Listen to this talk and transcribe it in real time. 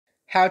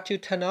How to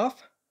turn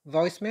off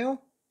voicemail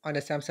on the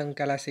Samsung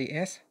Galaxy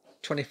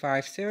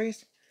S25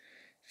 series.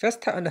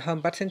 First, tap on the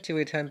home button to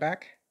return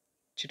back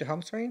to the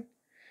home screen.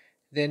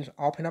 Then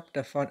open up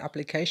the phone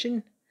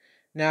application.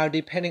 Now,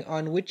 depending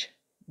on which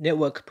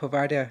network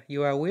provider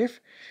you are with,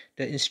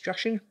 the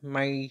instruction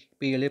might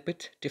be a little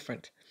bit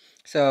different.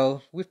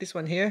 So with this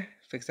one here,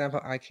 for example,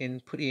 I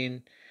can put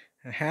in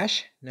a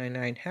hash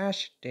 99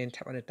 hash, then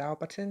tap on the dial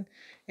button,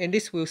 and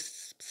this will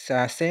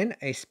send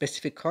a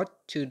specific code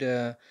to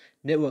the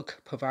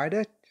network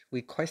provider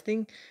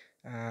requesting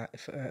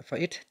for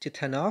it to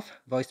turn off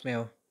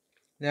voicemail.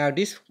 Now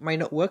this might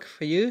not work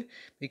for you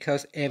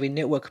because every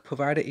network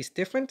provider is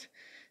different.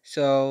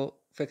 So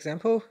for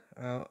example,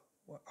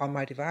 on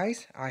my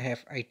device, I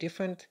have a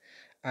different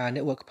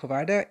network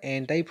provider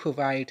and they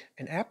provide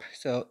an app.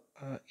 So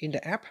in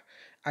the app,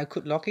 I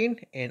could log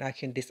in and I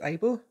can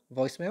disable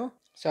voicemail.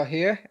 So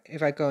here,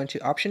 if I go into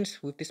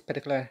options with this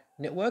particular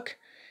network,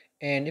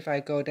 and if I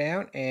go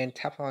down and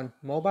tap on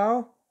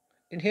mobile,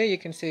 in here you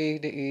can see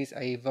there is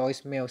a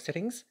voicemail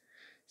settings.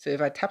 So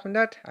if I tap on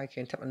that, I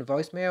can tap on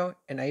voicemail,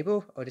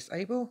 enable or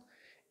disable.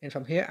 And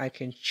from here, I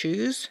can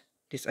choose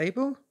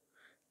disable.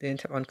 Then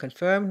tap on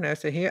confirm. Now,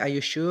 so here, are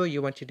you sure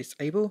you want to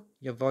disable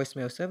your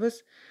voicemail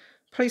service?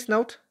 Please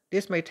note,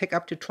 this may take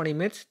up to 20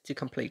 minutes to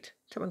complete.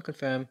 Tap on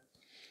confirm.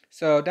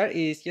 So that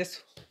is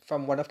just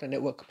from one of the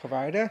network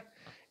provider.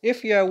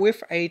 If you are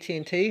with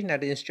AT&T, now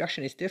the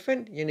instruction is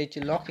different. You need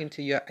to log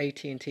into your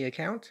AT&T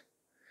account.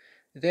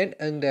 Then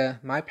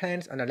under My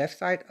Plans on the left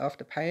side of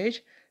the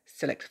page,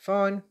 select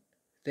Phone.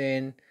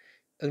 Then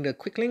under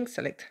Quick Link,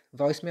 select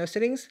Voicemail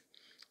Settings.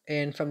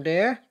 And from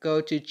there,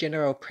 go to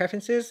General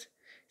Preferences,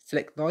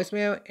 select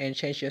Voicemail, and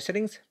change your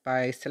settings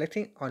by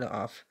selecting On or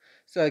Off.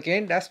 So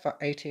again, that's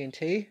for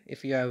AT&T.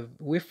 If you are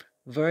with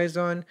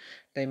Verizon,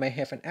 they may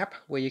have an app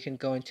where you can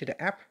go into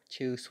the app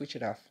to switch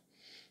it off.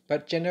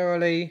 But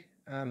generally,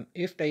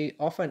 if they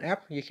offer an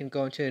app, you can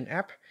go into an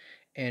app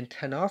and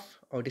turn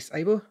off or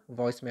disable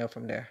voicemail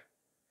from there.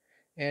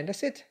 And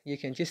that's it. You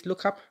can just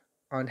look up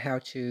on how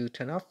to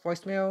turn off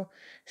voicemail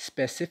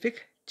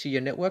specific to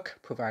your network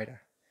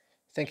provider.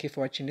 Thank you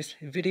for watching this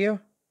video.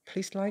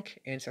 Please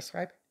like and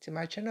subscribe to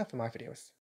my channel for more videos.